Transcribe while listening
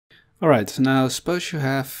Alright, now suppose you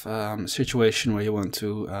have a situation where you want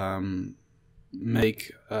to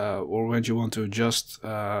make or when you want to adjust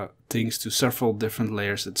things to several different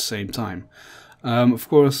layers at the same time. Of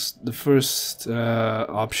course, the first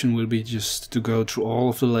option will be just to go through all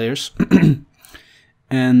of the layers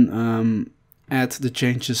and add the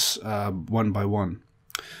changes one by one.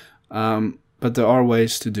 But there are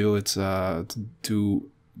ways to do it to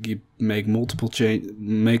make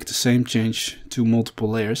the same change to multiple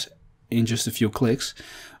layers in just a few clicks.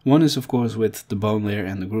 One is of course with the bone layer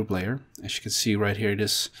and the group layer. As you can see right here,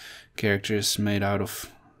 this character is made out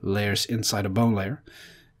of layers inside a bone layer.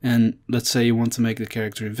 And let's say you want to make the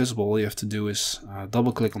character invisible. All you have to do is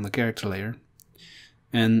double click on the character layer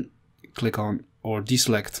and click on or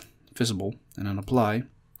deselect visible and then apply,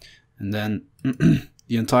 and then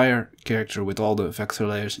the entire character with all the vector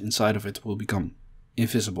layers inside of it will become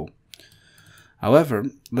invisible. However,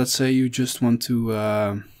 let's say you just want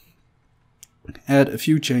to add a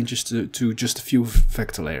few changes to just a few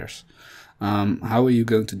vector layers. How are you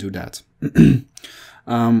going to do that?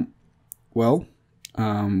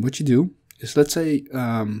 What you do is, let's say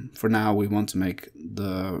for now we want to make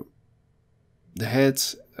the head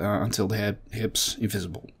until the hips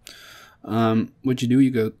invisible. What you do,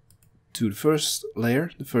 you go to the first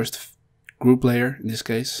layer, the first group layer, in this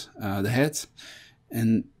case the head,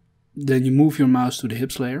 and then you move your mouse to the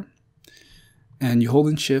hips layer and you hold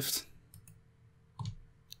in shift,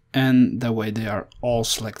 and that way they are all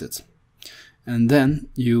selected. And then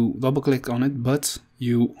you double click on it, but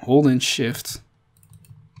you hold in shift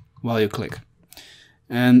while you click,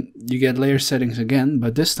 and you get layer settings again,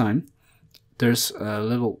 but this time there's a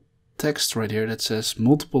little text right here that says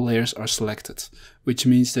multiple layers are selected, which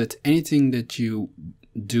means that anything that you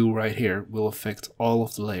do right here will affect all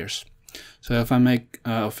of the layers. So if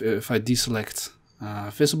I deselect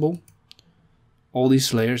visible, all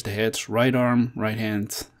these layers, the head, right arm, right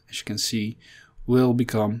hand, as you can see, will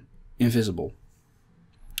become invisible.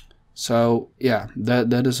 So yeah,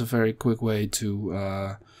 that is a very quick way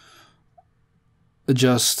to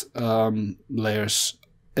adjust layers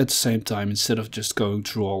at the same time instead of just going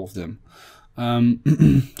through all of them.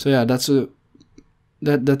 So yeah, that's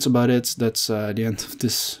about it. That's the end of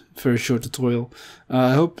this very short tutorial.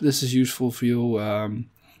 I hope this is useful for you.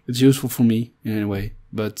 It's useful for me in a way.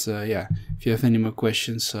 But yeah, if you have any more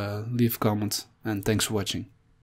questions, leave a comment, and thanks for watching.